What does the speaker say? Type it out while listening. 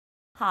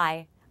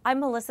Hi, I'm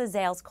Melissa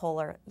Zales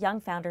Koller,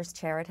 Young Founders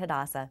Chair at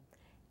Hadassah.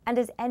 And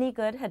as any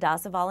good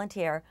Hadassah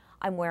volunteer,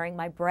 I'm wearing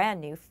my brand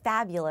new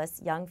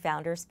fabulous Young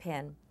Founders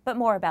pin. But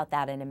more about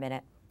that in a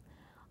minute.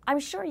 I'm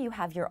sure you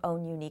have your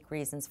own unique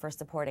reasons for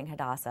supporting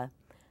Hadassah.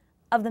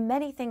 Of the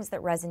many things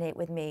that resonate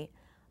with me,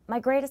 my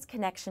greatest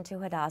connection to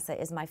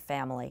Hadassah is my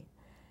family.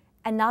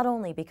 And not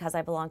only because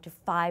I belong to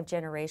 5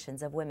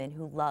 generations of women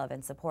who love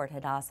and support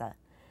Hadassah.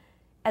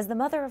 As the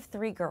mother of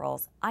 3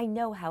 girls, I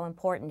know how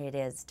important it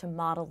is to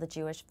model the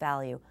Jewish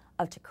value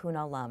of tikkun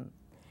olam,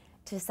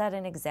 to set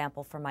an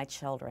example for my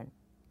children.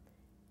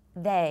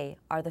 They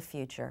are the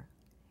future,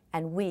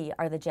 and we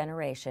are the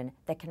generation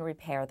that can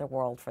repair the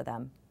world for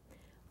them.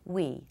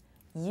 We,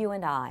 you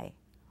and I,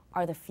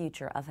 are the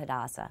future of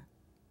Hadassah.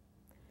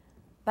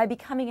 By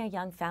becoming a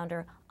Young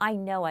Founder, I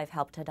know I've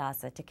helped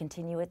Hadassah to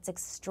continue its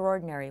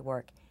extraordinary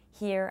work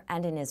here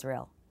and in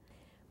Israel.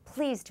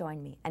 Please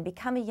join me and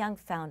become a Young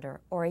Founder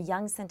or a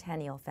Young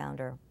Centennial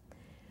Founder.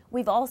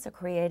 We've also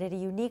created a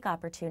unique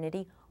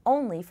opportunity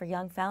only for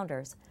Young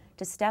Founders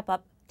to step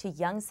up to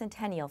Young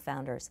Centennial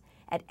Founders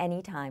at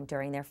any time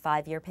during their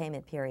 5-year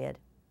payment period.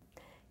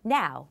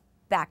 Now,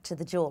 back to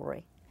the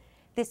jewelry.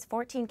 This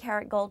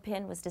 14-karat gold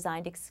pin was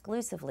designed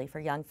exclusively for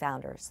Young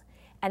Founders.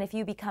 And if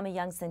you become a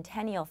Young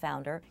Centennial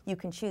Founder, you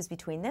can choose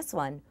between this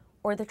one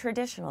or the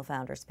traditional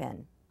Founders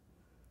pin.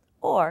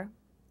 Or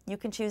you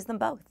can choose them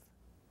both.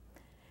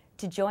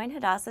 To join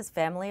Hadassah's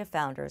family of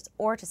founders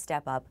or to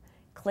step up,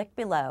 click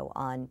below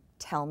on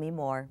Tell Me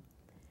More.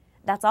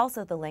 That's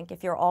also the link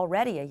if you're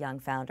already a Young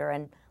Founder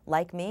and,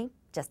 like me,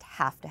 just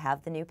have to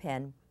have the new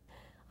pin.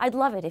 I'd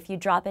love it if you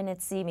drop in and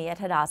see me at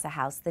Hadassah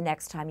House the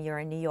next time you're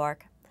in New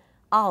York.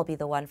 I'll be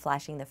the one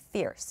flashing the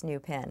fierce new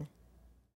pin.